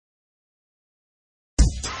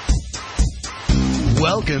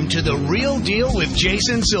Welcome to The Real Deal with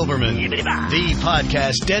Jason Silverman, the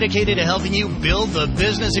podcast dedicated to helping you build the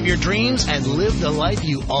business of your dreams and live the life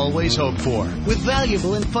you always hoped for, with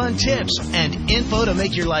valuable and fun tips and info to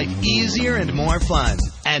make your life easier and more fun.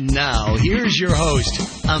 And now, here's your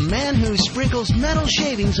host, a man who sprinkles metal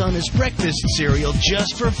shavings on his breakfast cereal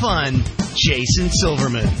just for fun, Jason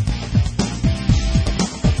Silverman.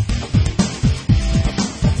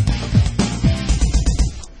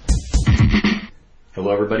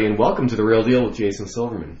 Hello, everybody, and welcome to The Real Deal with Jason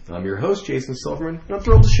Silverman. I'm your host, Jason Silverman, and I'm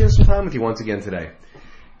thrilled to share some time with you once again today.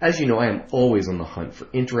 As you know, I am always on the hunt for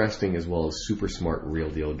interesting as well as super smart real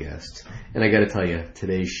deal guests. And I got to tell you,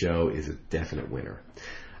 today's show is a definite winner.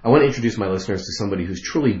 I want to introduce my listeners to somebody who's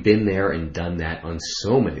truly been there and done that on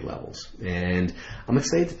so many levels. And I'm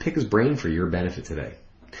excited to pick his brain for your benefit today.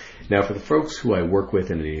 Now, for the folks who I work with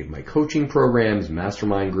in any of my coaching programs,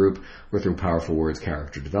 mastermind group, or through Powerful Words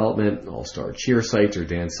Character Development, All-Star Cheer sites, or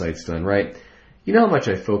dance sites done right, you know how much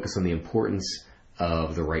I focus on the importance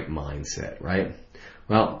of the right mindset, right?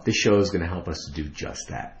 Well, this show is going to help us to do just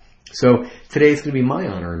that. So today it's going to be my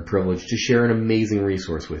honor and privilege to share an amazing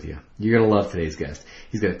resource with you. You're going to love today's guest.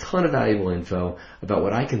 He's got a ton of valuable info about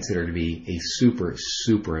what I consider to be a super,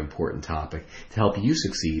 super important topic to help you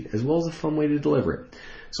succeed, as well as a fun way to deliver it.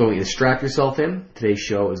 So when you strap yourself in, today's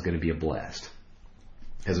show is going to be a blast.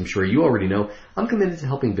 As I'm sure you already know, I'm committed to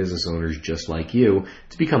helping business owners just like you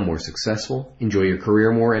to become more successful, enjoy your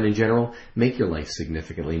career more, and in general, make your life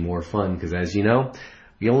significantly more fun. Because as you know,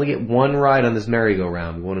 we only get one ride on this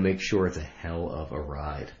merry-go-round. We want to make sure it's a hell of a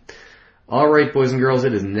ride. All right, boys and girls,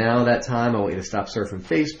 it is now that time. I want you to stop surfing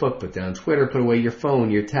Facebook, put down Twitter, put away your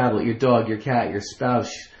phone, your tablet, your dog, your cat, your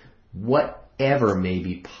spouse, whatever may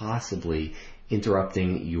be possibly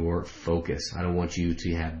interrupting your focus. I don't want you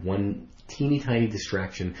to have one teeny tiny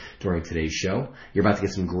distraction during today's show. You're about to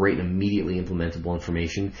get some great and immediately implementable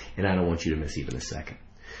information, and I don't want you to miss even a second.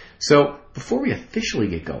 So before we officially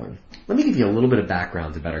get going, let me give you a little bit of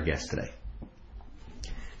background about our guest today.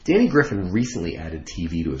 Danny Griffin recently added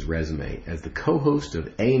TV to his resume as the co-host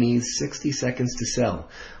of A&E's 60 Seconds to Sell,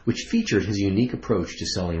 which featured his unique approach to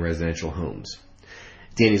selling residential homes.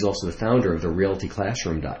 Danny's also the founder of the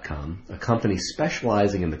RealtyClassroom.com, a company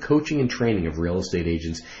specializing in the coaching and training of real estate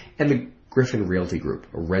agents, and the Griffin Realty Group,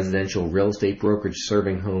 a residential real estate brokerage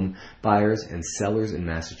serving home buyers and sellers in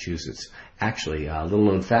Massachusetts. Actually, a little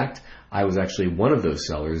known fact, I was actually one of those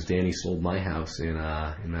sellers. Danny sold my house in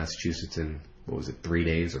Massachusetts in, 3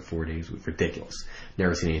 days or 4 days? It was ridiculous.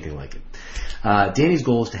 Never seen anything like it. Danny's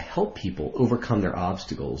goal is to help people overcome their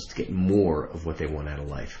obstacles to get more of what they want out of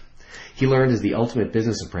life. He learned as the ultimate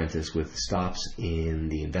business apprentice with stops in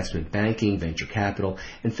the investment banking, venture capital,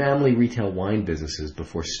 and family retail wine businesses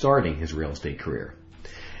before starting his real estate career.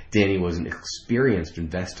 Danny was an experienced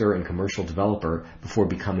investor and commercial developer before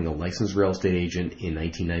becoming a licensed real estate agent in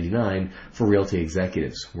 1999 for Realty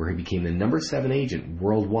Executives, where he became the number 7 agent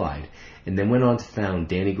worldwide, and then went on to found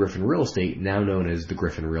Danny Griffin Real Estate, now known as the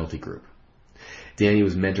Griffin Realty Group. Danny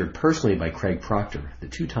was mentored personally by Craig Proctor, the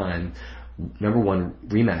 2-time number 1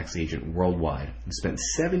 RE/MAX agent worldwide, and spent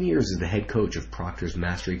 7 years as the head coach of Proctor's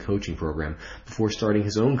Mastery Coaching Program before starting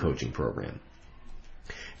his own coaching program.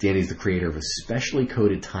 Danny is the creator of a specially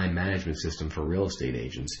coded time management system for real estate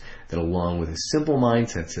agents that, along with a simple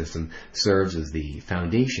mindset system, serves as the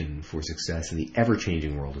foundation for success in the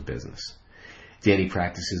ever-changing world of business. Danny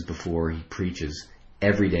practices before he preaches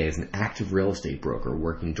every day as an active real estate broker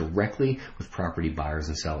working directly with property buyers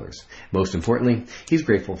and sellers. Most importantly, he's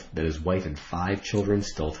grateful that his wife and 5 children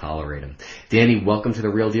still tolerate him. Danny, welcome to The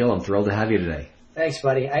Real Deal. I'm thrilled to have you today. Thanks,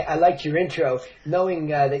 buddy. I liked your intro. Knowing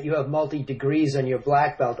that you have multi-degrees on your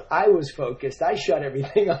black belt, I was focused. I shut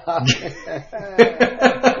everything off.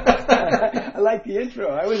 I like the intro.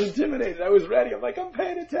 I was intimidated. I was ready. I'm like, I'm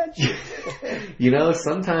paying attention. You know,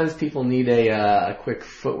 sometimes people need a quick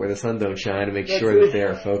foot where the sun don't shine to make sure that they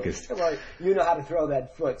are focused. Well, you know how to throw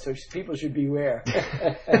that foot, so people should beware.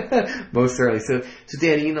 Most certainly. So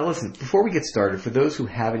Danny, listen, before we get started, for those who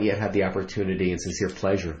haven't yet had the opportunity and sincere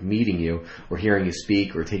pleasure of meeting you or hearing you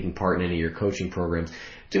speak or taking part in any of your coaching programs,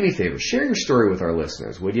 do me a favor, share your story with our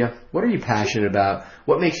listeners, would you? What are you passionate about?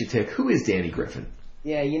 What makes you tick? Who is Danny Griffin?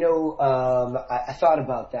 Yeah, I thought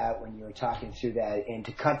about that when you were talking through that, and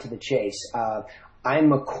to cut to the chase,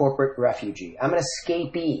 I'm a corporate refugee. I'm an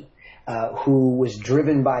escapee who was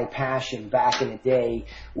driven by passion back in the day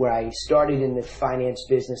where I started in the finance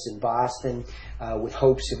business in Boston with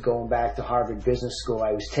hopes of going back to Harvard Business School.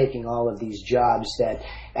 I was taking all of these jobs that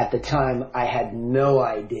At the time, I had no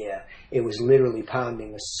idea. It was literally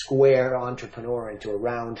pounding a square entrepreneur into a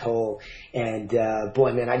round hole. And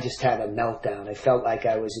boy, man, I just had a meltdown. I felt like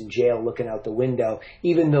I was in jail looking out the window,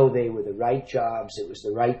 even though they were the right jobs, it was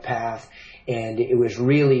the right path, and it was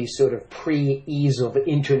really sort of pre-ease of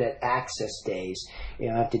internet access days. You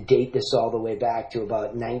know, I have to date this all the way back to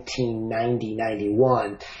about 1990,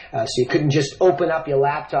 91. So you couldn't just open up your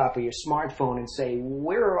laptop or your smartphone and say,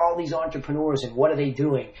 where are all these entrepreneurs and what are they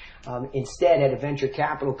doing? Instead, at a venture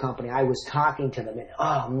capital company, I was talking to them, and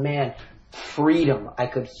oh man, freedom. I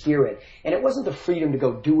could hear it. And it wasn't the freedom to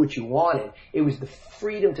go do what you wanted. It was the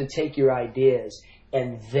freedom to take your ideas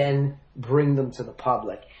and then bring them to the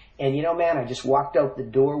public. And you know, man, I just walked out the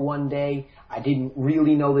door one day. I didn't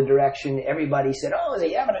really know the direction. Everybody said, oh, is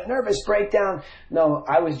he having a nervous breakdown? No,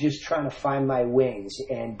 I was just trying to find my wings.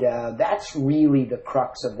 And that's really the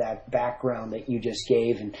crux of that background that you just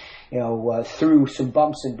gave. And, you know, through some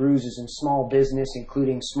bumps and bruises in small business,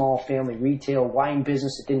 including small family retail, wine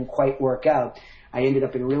business that didn't quite work out, I ended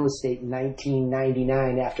up in real estate in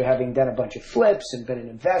 1999 after having done a bunch of flips and been an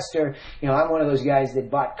investor. You know, I'm one of those guys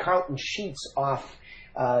that bought carton sheets off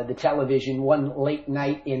the television one late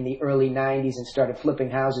night in the early 90s and started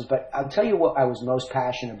flipping houses. But I'll tell you what I was most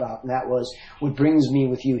passionate about, and that was what brings me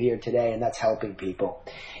with you here today, and that's helping people.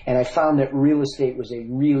 And I found that real estate was a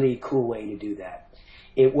really cool way to do that.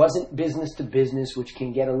 It wasn't business to business, which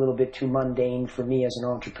can get a little bit too mundane for me as an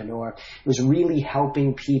entrepreneur. It was really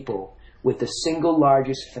helping people with the single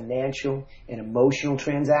largest financial and emotional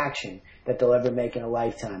transaction that they'll ever make in a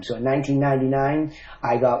lifetime. So in 1999,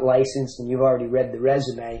 I got licensed, and you've already read the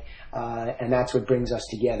resume, and that's what brings us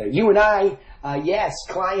together. You and I, yes,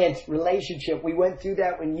 client relationship, we went through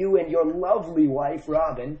that when you and your lovely wife,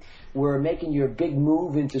 Robin, were making your big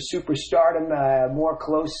move into superstardom, more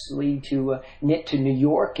closely to knit to New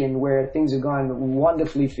York, and where things have gone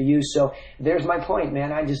wonderfully for you. So there's my point,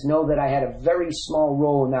 man. I just know that I had a very small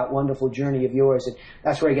role in that wonderful journey of yours, and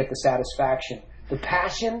that's where I get the satisfaction. The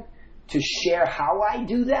passion to share how I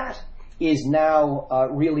do that is now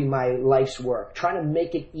really my life's work. Trying to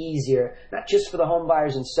make it easier, not just for the home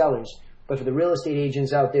buyers and sellers, but for the real estate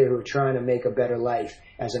agents out there who are trying to make a better life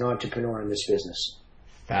as an entrepreneur in this business.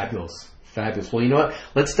 Fabulous. Fabulous. Well, you know what?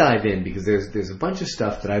 Let's dive in, because there's a bunch of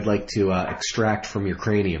stuff that I'd like to extract from your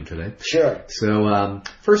cranium today. Sure. So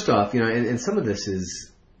first off, you know, and some of this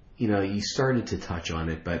is, you know, you started to touch on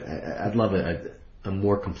it, but I'd love a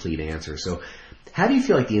more complete answer. So how do you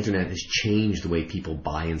feel like the internet has changed the way people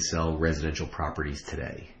buy and sell residential properties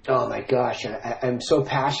today? Oh my gosh, I'm so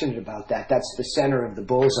passionate about that. That's the center of the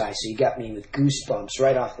bullseye, so you got me with goosebumps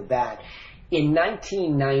right off the bat. In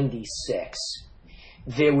 1996,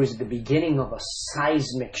 there was the beginning of a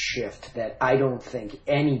seismic shift that I don't think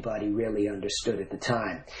anybody really understood at the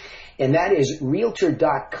time. And that is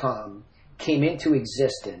Realtor.com came into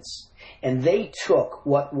existence, and they took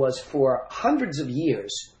what was for hundreds of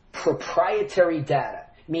years proprietary data,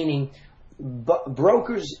 meaning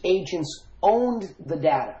brokers, agents owned the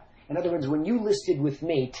data. In other words, when you listed with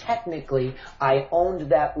me, technically I owned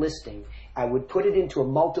that listing. I would put it into a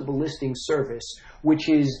multiple listing service, which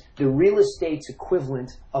is the real estate's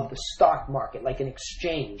equivalent of the stock market, like an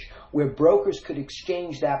exchange, where brokers could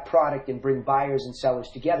exchange that product and bring buyers and sellers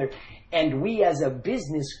together. And we as a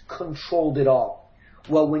business controlled it all.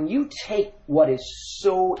 Well, when you take what is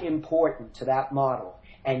so important to that model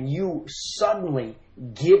and you suddenly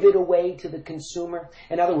give it away to the consumer,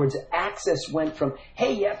 in other words, access went from,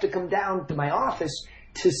 hey, you have to come down to my office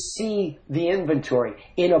to see the inventory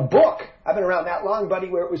in a book. I've been around that long, buddy,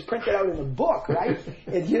 where it was printed out in a book, right?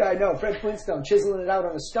 And you know, I know, Fred Flintstone chiseling it out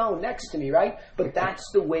on a stone next to me, right? But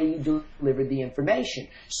that's the way you delivered the information.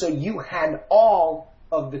 So you had all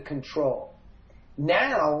of the control.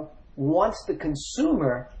 Now, once the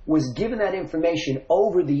consumer was given that information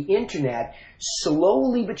over the internet,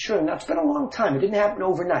 slowly but surely, now it's been a long time, it didn't happen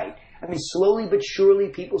overnight. I mean, slowly but surely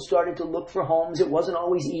people started to look for homes. It wasn't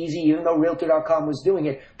always easy, even though Realtor.com was doing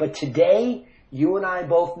it. But today, you and I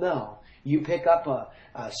both know, you pick up a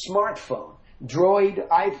smartphone, Droid,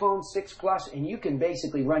 iPhone 6 Plus, and you can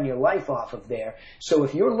basically run your life off of there. So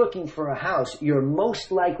if you're looking for a house, you're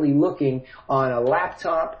most likely looking on a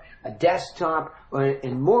laptop, a desktop,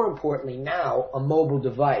 and more importantly now, a mobile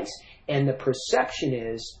device. And the perception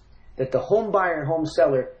is that the home buyer and home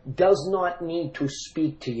seller does not need to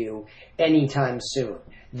speak to you anytime soon.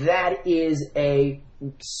 That is a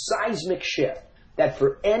seismic shift that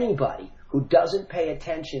for anybody who doesn't pay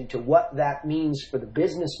attention to what that means for the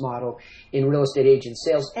business model in real estate agent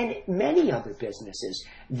sales and many other businesses,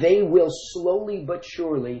 they will slowly but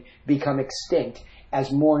surely become extinct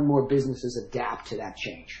as more and more businesses adapt to that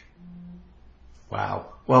change.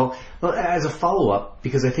 Wow. Well, as a follow-up,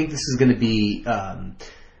 because I think this is going to be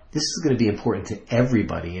important to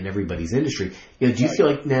everybody in everybody's industry. Do you feel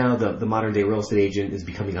like now the modern day real estate agent is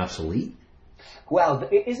becoming obsolete? Well,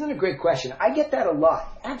 isn't it a great question? I get that a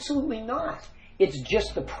lot. Absolutely not. It's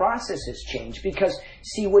just the process has changed because,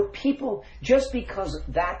 see, just because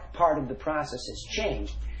that part of the process has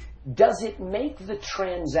changed, does it make the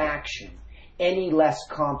transaction any less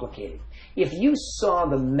complicated? If you saw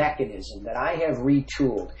the mechanism that I have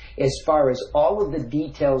retooled as far as all of the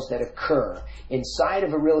details that occur inside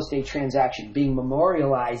of a real estate transaction being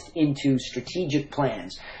memorialized into strategic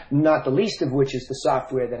plans, not the least of which is the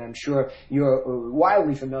software that I'm sure you're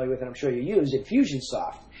wildly familiar with and I'm sure you use,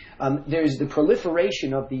 Infusionsoft. There's the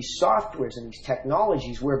proliferation of these softwares and these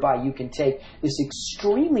technologies whereby you can take this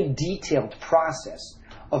extremely detailed process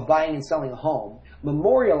of buying and selling a home,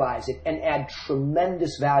 memorialize it, and add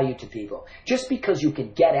tremendous value to people. Just because you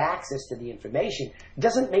can get access to the information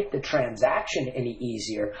doesn't make the transaction any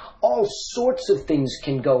easier. All sorts of things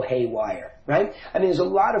can go haywire, right? I mean, there's a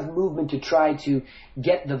lot of movement to try to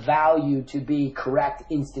get the value to be correct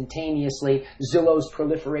instantaneously. Zillow's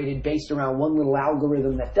proliferated based around one little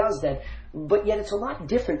algorithm that does that, but yet it's a lot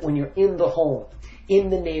different when you're in the home, in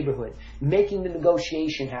the neighborhood, making the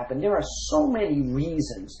negotiation happen. There are so many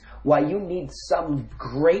reasons why you need some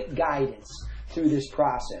great guidance through this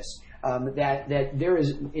process that there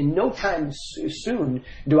is, in no time soon,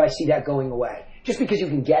 do I see that going away. Just because you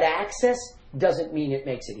can get access doesn't mean it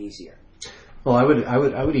makes it easier. Well, I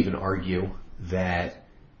would even argue that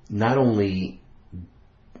not only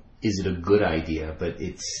is it a good idea, but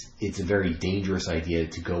it's a very dangerous idea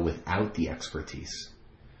to go without the expertise.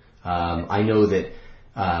 I know that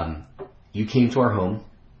you came to our home,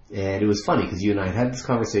 and it was funny because you and I had this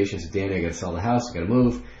conversation. I said, Danny, I got to sell the house. I got to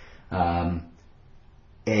move.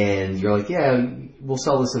 And you're like, yeah, we'll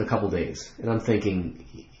sell this in a couple days. And I'm thinking,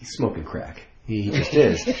 he's smoking crack. He just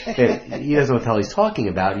is. He doesn't know what the hell he's talking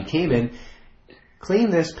about. He came in,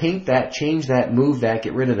 clean this, paint that, change that, move that,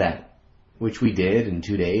 get rid of that, which we did in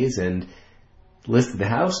 2 days, and listed the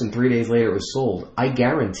house, and 3 days later it was sold. I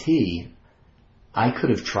guarantee I could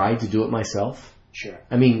have tried to do it myself. Sure.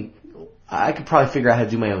 I mean, I could probably figure out how to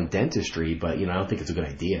do my own dentistry, but, I don't think it's a good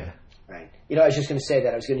idea. Right. I was just going to say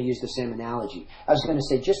that. I was going to use the same analogy. I was going to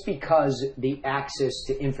say just because the access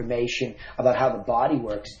to information about how the body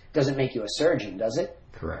works doesn't make you a surgeon, does it?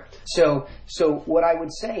 Correct. So what I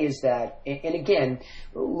would say is that, and again,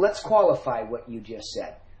 let's qualify what you just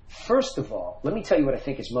said. First of all, let me tell you what I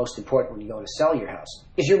think is most important when you go to sell your house,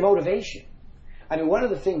 is your motivation. I mean, one of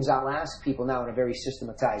the things I'll ask people now in a very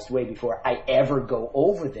systematized way before I ever go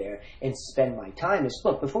over there and spend my time is,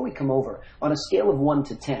 look, before we come over, on a scale of 1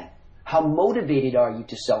 to 10, how motivated are you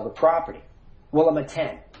to sell the property? Well, I'm a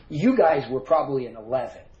 10. You guys were probably an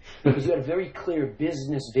 11 because you had a very clear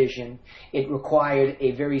business vision. It required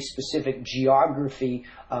a very specific geography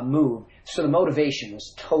move. So the motivation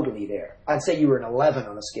was totally there. I'd say you were an 11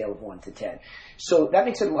 on a scale of 1 to 10. So that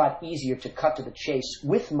makes it a lot easier to cut to the chase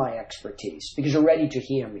with my expertise because you're ready to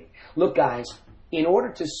hear me. Look, guys, in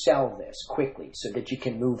order to sell this quickly so that you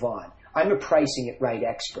can move on, I'm a pricing it right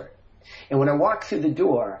expert. And when I walk through the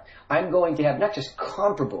door, I'm going to have not just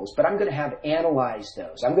comparables, but I'm going to have analyzed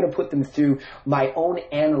those. I'm going to put them through my own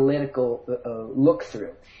analytical look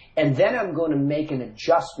through. And then I'm going to make an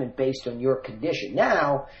adjustment based on your condition.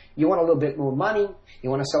 Now, you want a little bit more money. You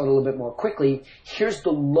want to sell it a little bit more quickly. Here's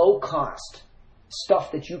the low-cost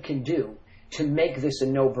stuff that you can do to make this a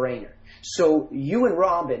no-brainer. So you and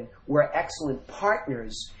Robin were excellent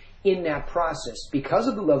partners in that process because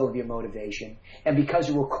of the level of your motivation and because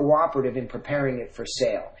you were cooperative in preparing it for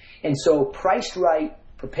sale. And so priced right,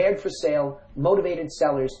 prepared for sale, motivated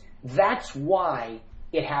sellers, that's why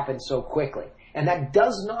it happened so quickly. And that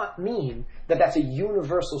does not mean that that's a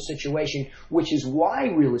universal situation, which is why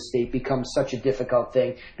real estate becomes such a difficult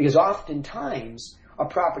thing, because oftentimes a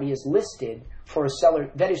property is listed for a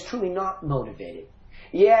seller that is truly not motivated.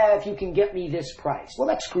 Yeah, if you can get me this price. Well,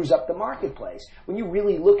 that screws up the marketplace. When you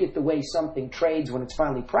really look at the way something trades when it's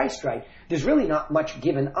finally priced right, there's really not much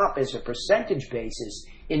given up as a percentage basis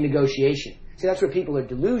in negotiation. See, that's where people are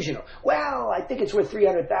delusional. Well, I think it's worth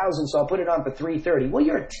 $300,000, so I'll put it on for $330,000. Well,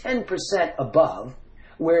 you're 10% above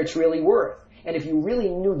where it's really worth. And if you really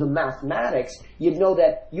knew the mathematics, you'd know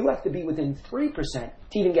that you have to be within 3%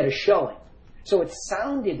 to even get a showing. So it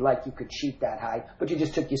sounded like you could cheat that high, but you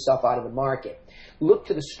just took yourself out of the market. Look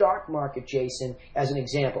to the stock market, Jason, as an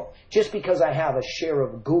example. Just because I have a share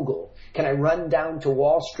of Google, can I run down to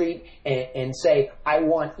Wall Street and say, I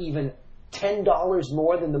want even $10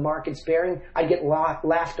 more than the market's bearing, I get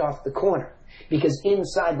laughed off the corner. Because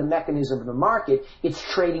inside the mechanism of the market, it's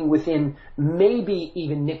trading within maybe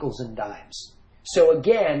even nickels and dimes. So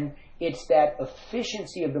again, it's that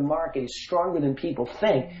efficiency of the market is stronger than people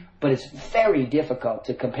think, but it's very difficult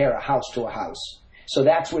to compare a house to a house. So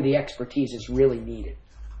that's where the expertise is really needed.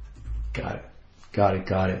 Got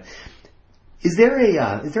it. Is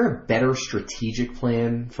there a better strategic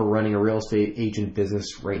plan for running a real estate agent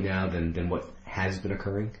business right now than what has been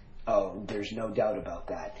occurring? Oh, there's no doubt about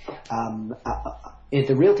that. At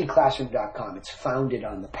therealtyclassroom.com, it's founded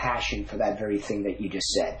on the passion for that very thing that you just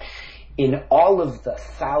said. In all of the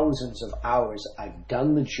thousands of hours I've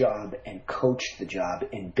done the job and coached the job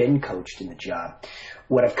and been coached in the job,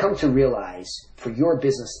 what I've come to realize for your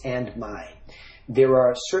business and mine, there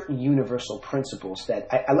are certain universal principles that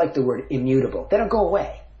I like the word immutable. They don't go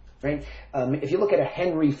away, right? If you look at a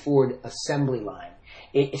Henry Ford assembly line,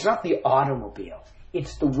 it's not the automobile.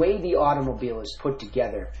 It's the way the automobile is put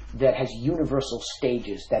together that has universal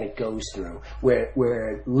stages that it goes through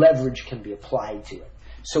where leverage can be applied to it.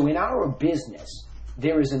 So in our business,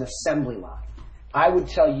 there is an assembly line. I would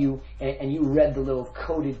tell you, and you read the little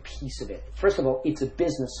coded piece of it. First of all, it's a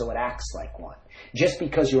business, so it acts like one. Just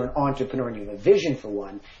because you're an entrepreneur and you have a vision for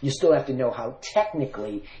one, you still have to know how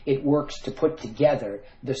technically it works to put together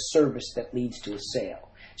the service that leads to a sale.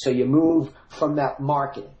 So you move from that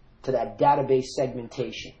marketing to that database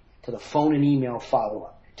segmentation, to the phone and email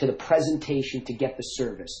follow-up, to the presentation to get the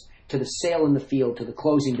service, to the sale in the field, to the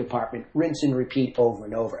closing department, rinse and repeat over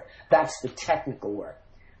and over. That's the technical work.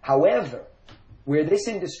 However, where this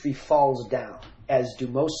industry falls down, as do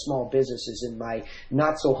most small businesses, in my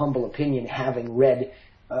not so humble opinion, having read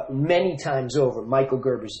many times over Michael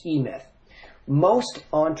Gerber's E-Myth, most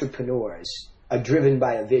entrepreneurs are driven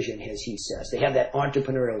by a vision, as he says. They have that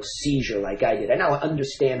entrepreneurial seizure like I did. I now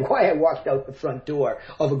understand why I walked out the front door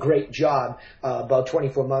of a great job about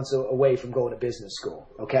 24 months away from going to business school,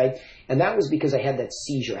 okay? And that was because I had that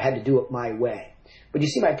seizure. I had to do it my way. But you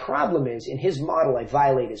see, my problem is, in his model, I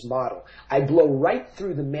violate his model. I blow right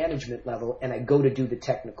through the management level and I go to do the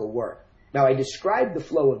technical work. Now, I described the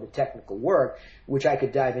flow of the technical work, which I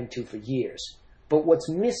could dive into for years. But what's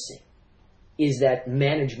missing is that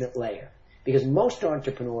management layer. Because most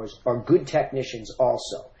entrepreneurs are good technicians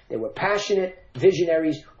also. They were passionate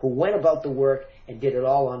visionaries who went about the work and did it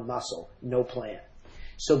all on muscle, no plan.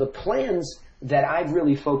 So the plans that I've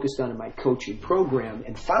really focused on in my coaching program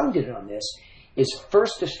and founded on this is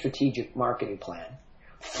first a strategic marketing plan,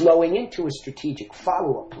 flowing into a strategic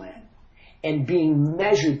follow-up plan, and being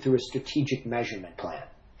measured through a strategic measurement plan.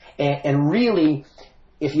 And really,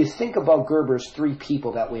 if you think about Gerber's 3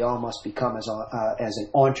 people that we all must become as an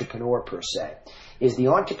entrepreneur per se, is the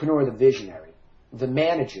entrepreneur, the visionary, the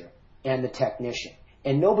manager, and the technician.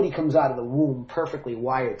 And nobody comes out of the womb perfectly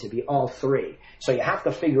wired to be all 3. So you have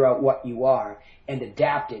to figure out what you are and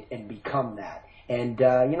adapt it and become that. And,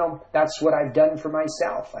 that's what I've done for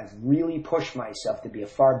myself. I've really pushed myself to be a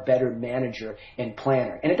far better manager and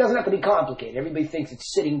planner. And it doesn't have to be complicated. Everybody thinks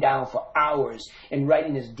it's sitting down for hours and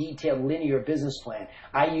writing this detailed linear business plan.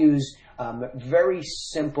 I use very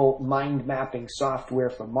simple mind mapping software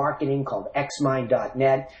for marketing called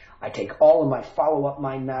xmind.net. I take all of my follow-up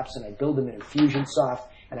mind maps and I build them in Infusionsoft.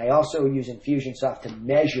 And I also use Infusionsoft to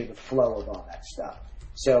measure the flow of all that stuff.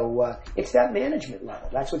 So it's that management level.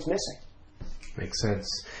 That's what's missing. Makes sense.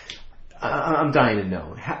 I'm dying to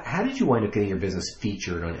know. How did you wind up getting your business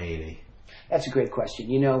featured on A&E? That's a great question.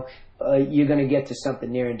 You're going to get to something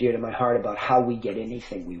near and dear to my heart about how we get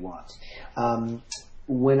anything we want.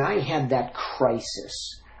 When I had that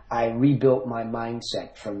crisis, I rebuilt my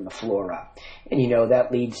mindset from the floor up. And, that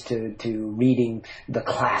leads to reading the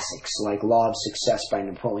classics like Law of Success by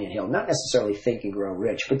Napoleon Hill. Not necessarily Think and Grow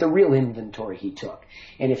Rich, but the real inventory he took.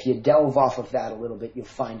 And if you delve off of that a little bit, you'll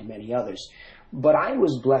find many others. But I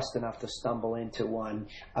was blessed enough to stumble into one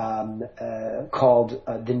called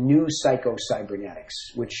The New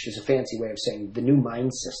Psycho-Cybernetics, which is a fancy way of saying the new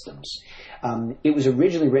mind systems. It was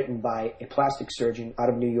originally written by a plastic surgeon out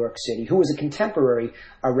of New York City who was a contemporary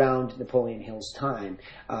around Napoleon Hill's time,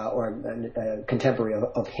 or a contemporary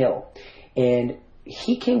of Hill. And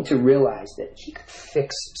he came to realize that he could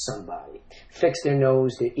fix somebody, fix their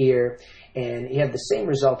nose, their ear, and he had the same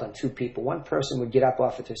result on 2 people. One person would get up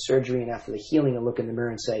off of their surgery and after the healing and look in the mirror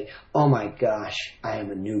and say, "Oh my gosh, I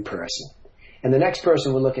am a new person." And the next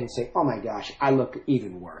person would look and say, "Oh my gosh, I look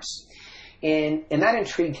even worse." And that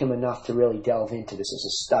intrigued him enough to really delve into this as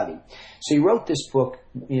a study. So he wrote this book,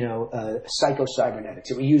 Psycho-Cybernetics.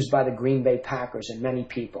 It was used by the Green Bay Packers and many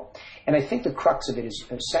people. And I think the crux of it is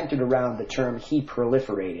centered around the term he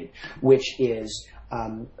proliferated, which is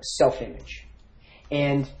self-image.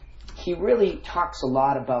 And he really talks a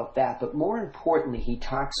lot about that, but more importantly, he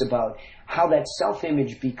talks about how that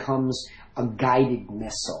self-image becomes a guided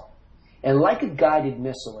missile. And like a guided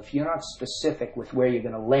missile, if you're not specific with where you're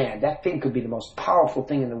going to land, that thing could be the most powerful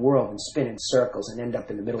thing in the world and spin in circles and end up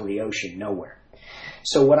in the middle of the ocean nowhere.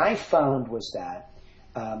 So what I found was that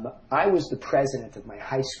I was the president of my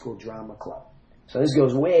high school drama club. So this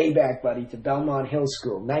goes way back, buddy, to Belmont Hill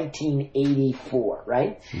School, 1984,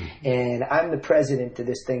 right? Mm-hmm. And I'm the president of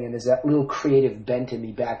this thing, and there's that little creative bent in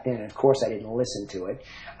me back then. And of course, I didn't listen to it,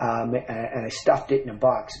 and I stuffed it in a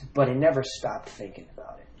box. But I never stopped thinking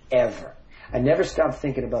about it, ever. I never stopped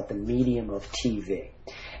thinking about the medium of TV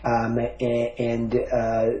and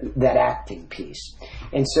that acting piece.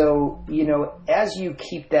 And so, you know, as you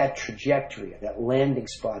keep that trajectory, that landing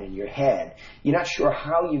spot in your head, you're not sure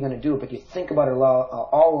how you're going to do it, but you think about it all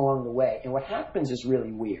along the way. And what happens is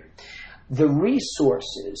really weird. The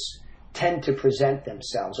resources tend to present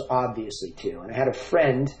themselves, obviously, too. And I had a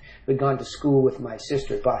friend who had gone to school with my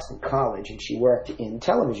sister at Boston College, and she worked in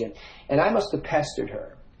television, and I must have pestered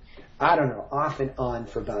her, I don't know, off and on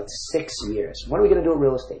for about 6 years. When are we going to do a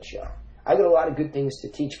real estate show? I've got a lot of good things to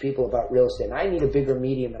teach people about real estate, and I need a bigger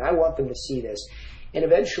medium, and I want them to see this. And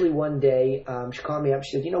eventually one day, she called me up.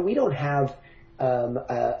 She said, you know, we don't have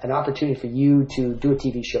an opportunity for you to do a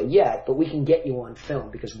TV show yet, but we can get you on film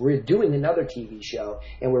because we're doing another TV show,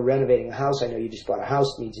 and we're renovating a house. I know you just bought a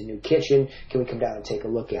house, needs a new kitchen. Can we come down and take a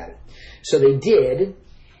look at it? So they did.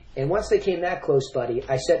 And once they came that close, buddy,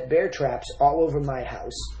 I set bear traps all over my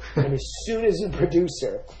house. And as soon as the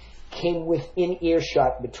producer came within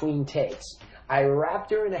earshot between takes, I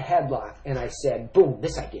wrapped her in a headlock and I said, boom,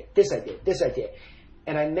 this I did, this I did, this I did.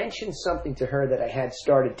 And I mentioned something to her that I had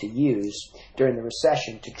started to use during the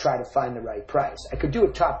recession to try to find the right price. I could do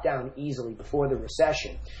it top down easily before the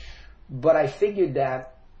recession, but I figured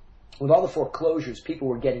that with all the foreclosures, people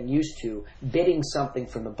were getting used to bidding something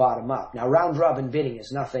from the bottom up. Now, round-robin bidding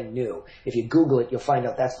is nothing new. If you Google it, you'll find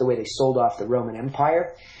out that's the way they sold off the Roman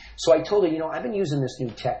Empire. So I told her, you know, I've been using this new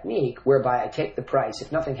technique whereby I take the price.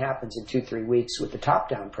 If nothing happens in 2-3 weeks with the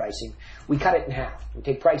top-down pricing, we cut it in half. We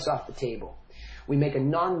take price off the table. We make a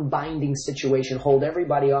non-binding situation, hold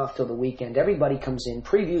everybody off till the weekend. Everybody comes in,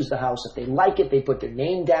 previews the house. If they like it, they put their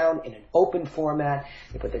name down in an open format.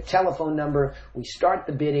 They put their telephone number. We start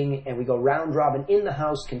the bidding, and we go round robin in the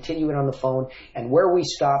house, continue it on the phone. And where we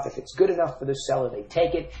stop, if it's good enough for the seller, they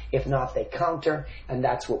take it. If not, they counter. And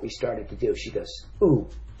that's what we started to do. She goes, ooh,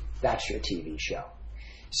 that's your TV show.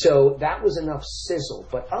 So that was enough sizzle.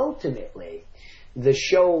 But ultimately, the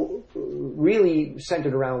show really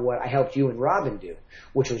centered around what I helped you and Robin do,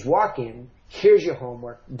 which was walk in, here's your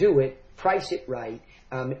homework, do it, price it right,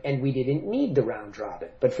 and we didn't need the round robin.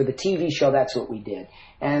 But for the TV show, that's what we did.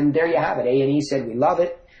 And there you have it. A&E said we love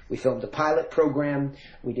it. We filmed a pilot program.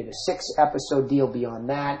 We did a 6-episode deal beyond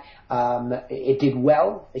that. It did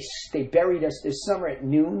well. They buried us this summer at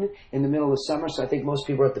noon in the middle of summer, so I think most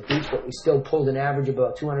people were at the beach, but we still pulled an average of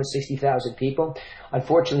about 260,000 people.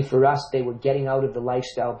 Unfortunately for us, they were getting out of the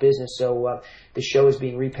lifestyle business, so the show is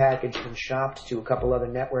being repackaged and shopped to a couple other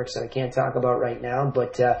networks that I can't talk about right now,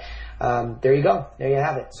 but there you go. There you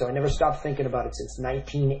have it. So I never stopped thinking about it since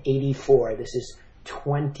 1984. This is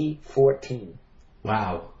 2014.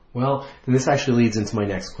 Wow. Well, and this actually leads into my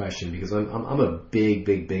next question because I'm a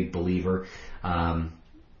big believer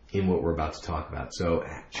in what we're about to talk about. So,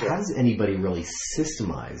 how does anybody really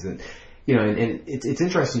systemize? And you know, and it's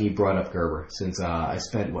interesting you brought up Gerber since I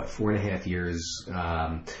spent 4.5 years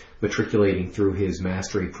matriculating through his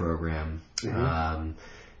mastery program, and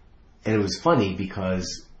it was funny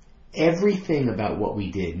because everything about what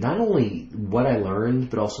we did, not only what I learned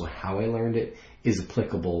but also how I learned it, is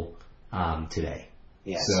applicable today.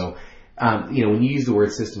 Yes. So, you know, when you use the word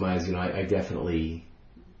systemize, you know, I definitely,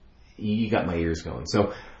 you got my ears going.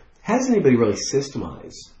 So, how does anybody really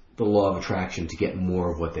systemize the law of attraction to get more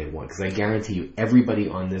of what they want? Because I guarantee you, everybody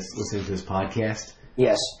on this, listening to this podcast,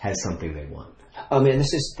 yes, has something they want. And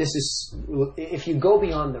this is if you go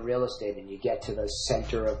beyond the real estate and you get to the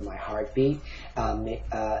center of my heartbeat,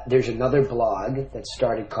 there's another blog that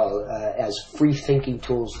started called as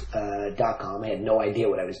freethinkingtools.com. I had no idea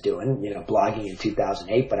what I was doing, you know, blogging in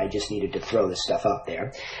 2008, but I just needed to throw this stuff up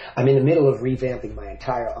there. I'm in the middle of revamping my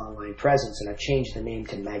entire online presence, and I've changed the name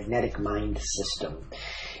to Magnetic Mind System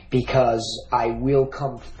because I will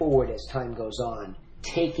come forward as time goes on,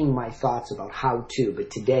 taking my thoughts about how to, but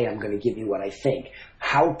today I'm going to give you what I think,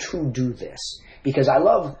 how to do this. Because I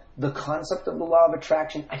love the concept of the law of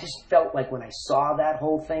attraction. I just felt like when I saw that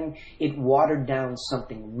whole thing, it watered down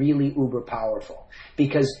something really uber powerful.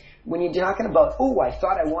 Because when you're talking about, oh, I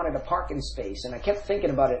thought I wanted a parking space, and I kept thinking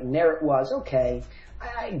about it, and there it was. Okay,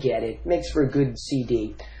 I get it. Makes for a good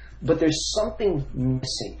CD. But there's something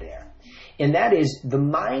missing there. And that is, the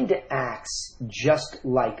mind acts just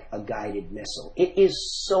like a guided missile. It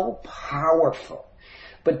is so powerful.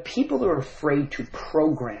 But people are afraid to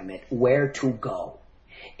program it where to go.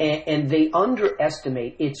 And they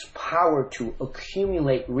underestimate its power to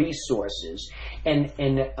accumulate resources and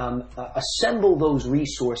assemble those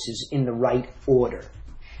resources in the right order.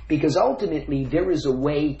 Because ultimately, there is a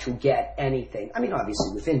way to get anything. I mean,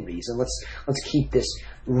 obviously within reason. Let's keep this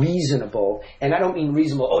reasonable. And I don't mean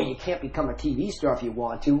reasonable. Oh, you can't become a TV star if you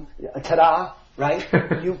want to. Ta-da! Right?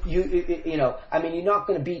 You know. I mean, you're not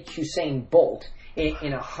going to beat Usain Bolt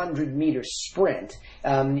in a 100-meter sprint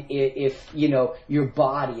if you know your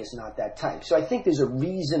body is not that type. So I think there's a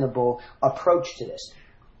reasonable approach to this.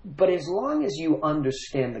 But as long as you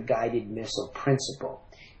understand the guided missile principle,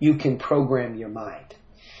 you can program your mind.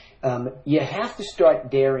 You have to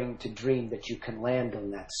start daring to dream that you can land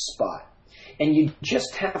on that spot. And you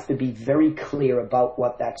just have to be very clear about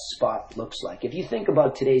what that spot looks like. If you think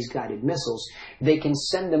about today's guided missiles, they can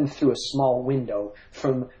send them through a small window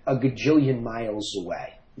from a gajillion miles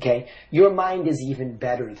away. Okay? Your mind is even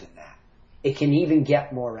better than that. It can even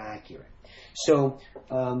get more accurate. So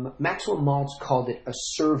Maxwell Maltz called it a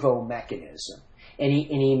servo mechanism. And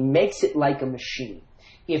he makes it like a machine.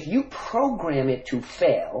 If you program it to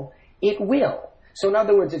fail, it will. So in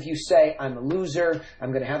other words, if you say, I'm a loser,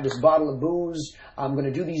 I'm going to have this bottle of booze, I'm going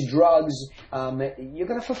to do these drugs, you're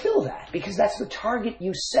going to fulfill that because that's the target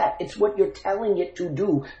you set. It's what you're telling it to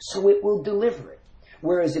do, so it will deliver it.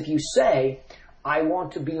 Whereas if you say, I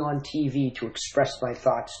want to be on TV to express my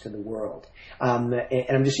thoughts to the world, and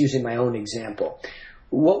I'm just using my own example,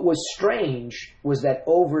 what was strange was that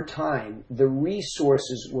over time, the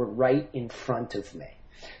resources were right in front of me.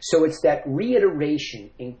 So it's that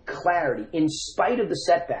reiteration and clarity in spite of the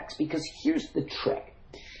setbacks, because here's the trick.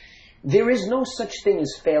 There is no such thing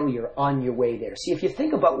as failure on your way there. See, if you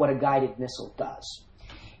think about what a guided missile does,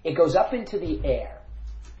 it goes up into the air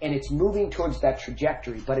and it's moving towards that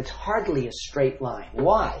trajectory, but it's hardly a straight line.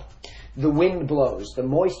 Why? The wind blows, the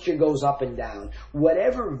moisture goes up and down.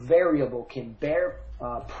 Whatever variable can bear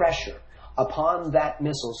pressure upon that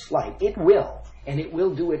missile's flight, it will, and it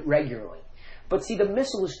will do it regularly. But see, the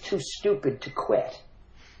missile is too stupid to quit.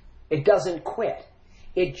 It doesn't quit.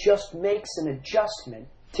 It just makes an adjustment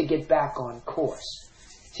to get back on course.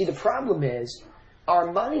 See, the problem is, our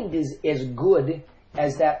mind is as good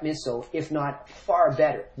as that missile, if not far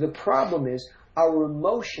better. The problem is, our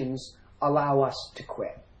emotions allow us to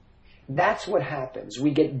quit. That's what happens.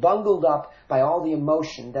 We get bungled up by all the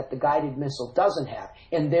emotion that the guided missile doesn't have.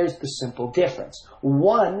 And there's the simple difference.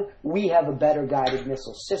 One, we have a better guided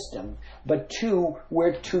missile system. But two,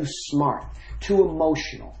 we're too smart, too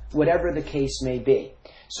emotional, whatever the case may be.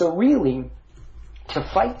 So really, to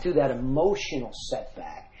fight through that emotional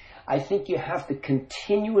setback, I think you have to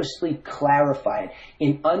continuously clarify it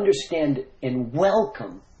and understand and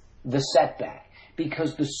welcome the setback.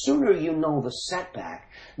 Because the sooner you know the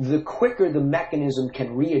setback, the quicker the mechanism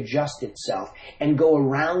can readjust itself and go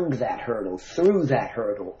around that hurdle, through that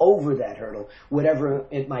hurdle, over that hurdle, whatever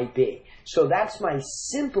it might be. So that's my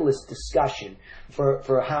simplest discussion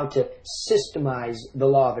for how to systemize the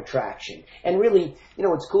law of attraction. And really, you know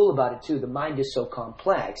what's cool about it too, the mind is so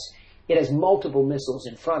complex, it has multiple missiles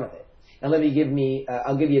in front of it. And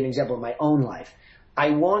I'll give you an example of my own life.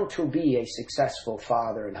 I want to be a successful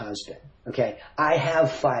father and husband. Okay, I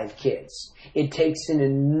have 5 kids. It takes an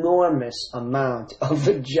enormous amount of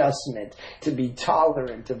adjustment to be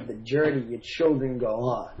tolerant of the journey your children go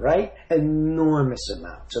on, right? Enormous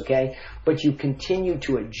amounts, okay? But you continue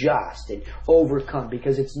to adjust and overcome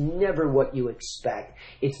because it's never what you expect.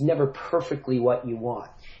 It's never perfectly what you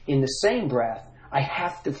want. In the same breath, I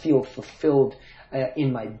have to feel fulfilled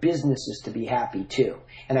in my businesses to be happy too.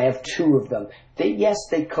 And I have 2 of them.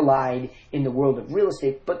 They collide in the world of real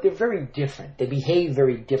estate, but they're very different. They behave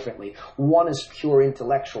very differently. One is pure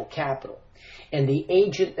intellectual capital. And the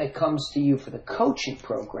agent that comes to you for the coaching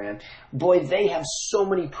program, boy, they have so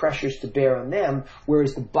many pressures to bear on them,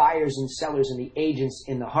 whereas the buyers and sellers and the agents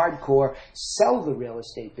in the hardcore sell the real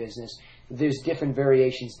estate business. There's different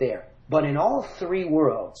variations there. But in all 3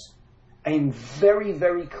 worlds, I am very,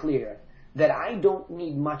 very clear that I don't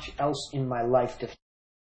need much else in my life to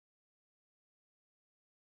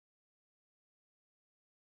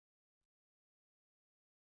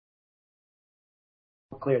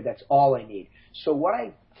clear. That's all I need. So what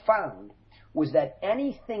I found was that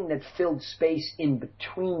anything that filled space in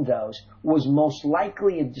between those was most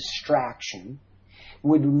likely a distraction,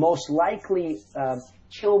 would most likely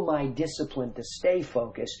kill my discipline to stay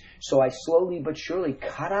focused. So I slowly but surely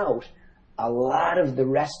cut out a lot of the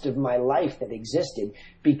rest of my life that existed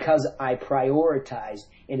because I prioritized,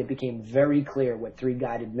 and it became very clear what 3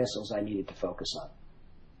 guided missiles I needed to focus on.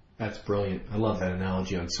 That's brilliant. I love that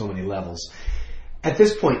analogy on so many levels. At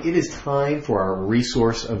this point, it is time for our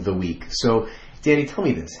resource of the week. So, Danny, tell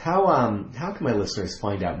me this. How can my listeners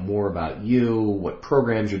find out more about you, what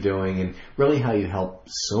programs you're doing, and really how you help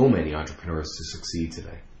so many entrepreneurs to succeed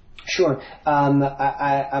today? Sure.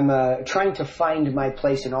 I'm trying to find my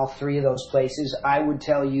place in all 3 of those places. I would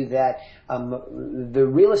tell you that the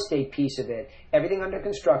real estate piece of it, everything under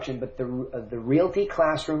construction, but the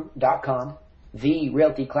realtyclassroom.com,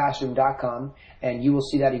 therealtyclassroom.com, and you will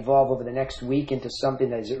see that evolve over the next week into something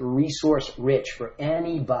that is resource rich for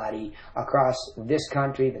anybody across this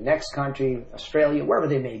country, the next country, Australia, wherever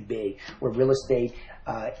they may be, where real estate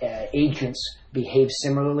agents behave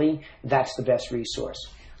similarly. That's the best resource.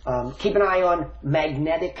 Keep an eye on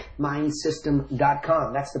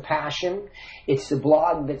magneticmindsystem.com. That's the passion. It's the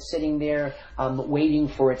blog that's sitting there waiting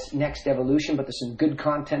for its next evolution, but there's some good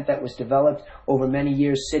content that was developed over many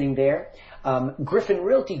years sitting there.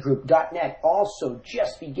 GriffinRealtyGroup.net, also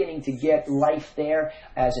just beginning to get life there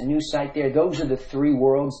as a new site there. Those are the 3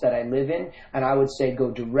 worlds that I live in, and I would say go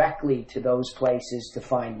directly to those places to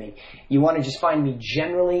find me. You want to just find me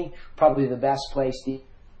generally, probably the best place to...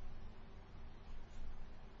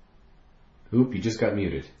 Oop, you just got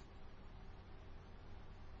muted.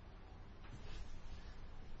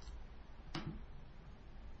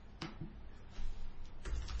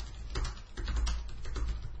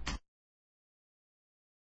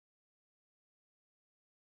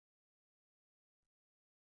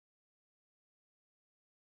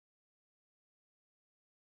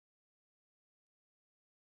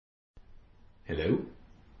 Hello?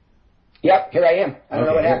 Yep, here I am. I don't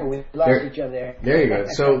know what happened. We lost each other there. There you go.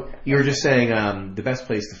 So you were just saying the best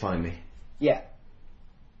place to find me. Yeah.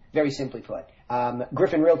 Very simply put.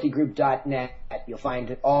 GriffinRealtyGroup.net. You'll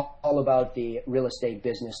find all about the real estate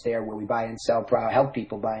business there, where we buy and sell, help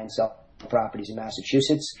people buy and sell properties in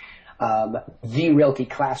Massachusetts.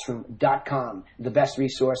 TheRealtyClassroom.com, the best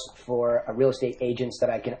resource for real estate agents that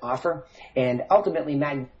I can offer. And ultimately,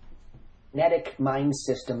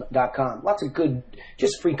 magneticmindsystem.com. Lots of good,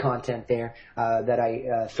 just free content there that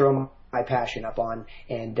I throw my passion up on.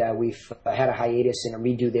 And we've had a hiatus and a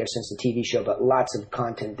redo there since the TV show, but lots of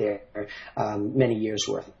content there, many years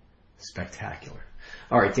worth. Spectacular.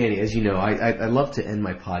 All right, Danny, as you know, I love to end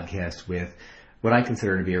my podcast with what I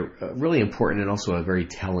consider to be a really important and also a very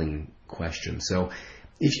telling question. So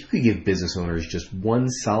if you could give business owners just one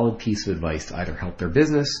solid piece of advice to either help their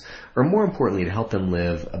business or, more importantly, to help them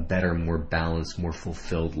live a better, more balanced, more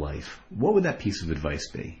fulfilled life, what would that piece of advice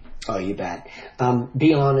be? Oh, you bet.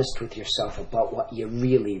 Be honest with yourself about what you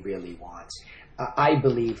really, really want. I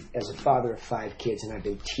believe, as a father of 5 kids, and I've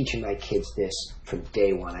been teaching my kids this from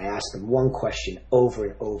day one, I ask them one question over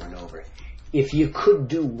and over and over. If you could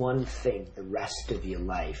do one thing the rest of your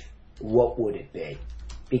life, what would it be?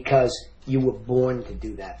 Because you were born to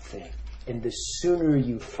do that thing. And the sooner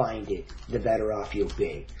you find it, the better off you'll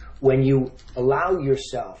be. When you allow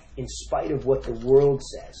yourself, in spite of what the world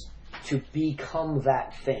says, to become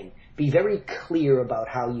that thing, be very clear about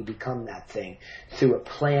how you become that thing through a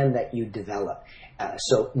plan that you develop.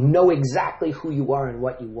 So know exactly who you are and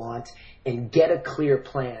what you want, and get a clear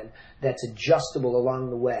plan that's adjustable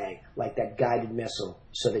along the way, like that guided missile,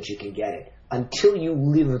 so that you can get it. Until you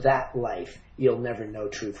live that life, you'll never know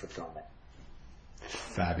true fulfillment.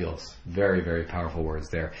 Fabulous. Very, very powerful words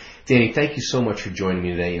there. Danny, thank you so much for joining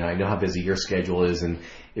me today. I know how busy your schedule is, and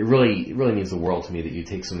it really means the world to me that you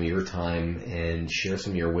take some of your time and share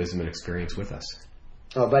some of your wisdom and experience with us.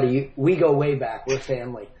 Oh, buddy, we go way back. We're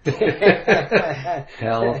family. Hell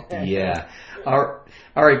yeah. All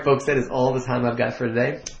right, folks, that is all the time I've got for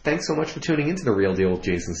today. Thanks so much for tuning into The Real Deal with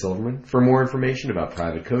Jason Silverman. For more information about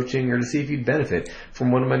private coaching or to see if you'd benefit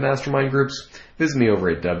from one of my mastermind groups, visit me over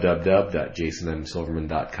at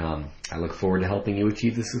www.jasonmsilverman.com. I look forward to helping you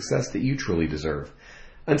achieve the success that you truly deserve.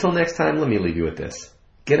 Until next time, let me leave you with this.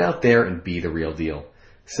 Get out there and be the real deal.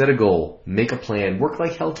 Set a goal, make a plan, work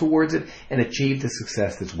like hell towards it, and achieve the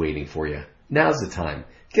success that's waiting for you. Now's the time.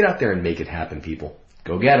 Get out there and make it happen, people.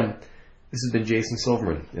 Go get 'em. This has been Jason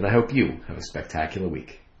Silverman, and I hope you have a spectacular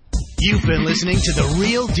week. You've been listening to The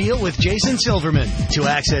Real Deal with Jason Silverman. To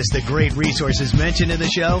access the great resources mentioned in the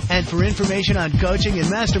show and for information on coaching and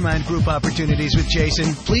mastermind group opportunities with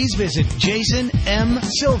Jason, please visit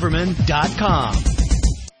jasonmsilverman.com.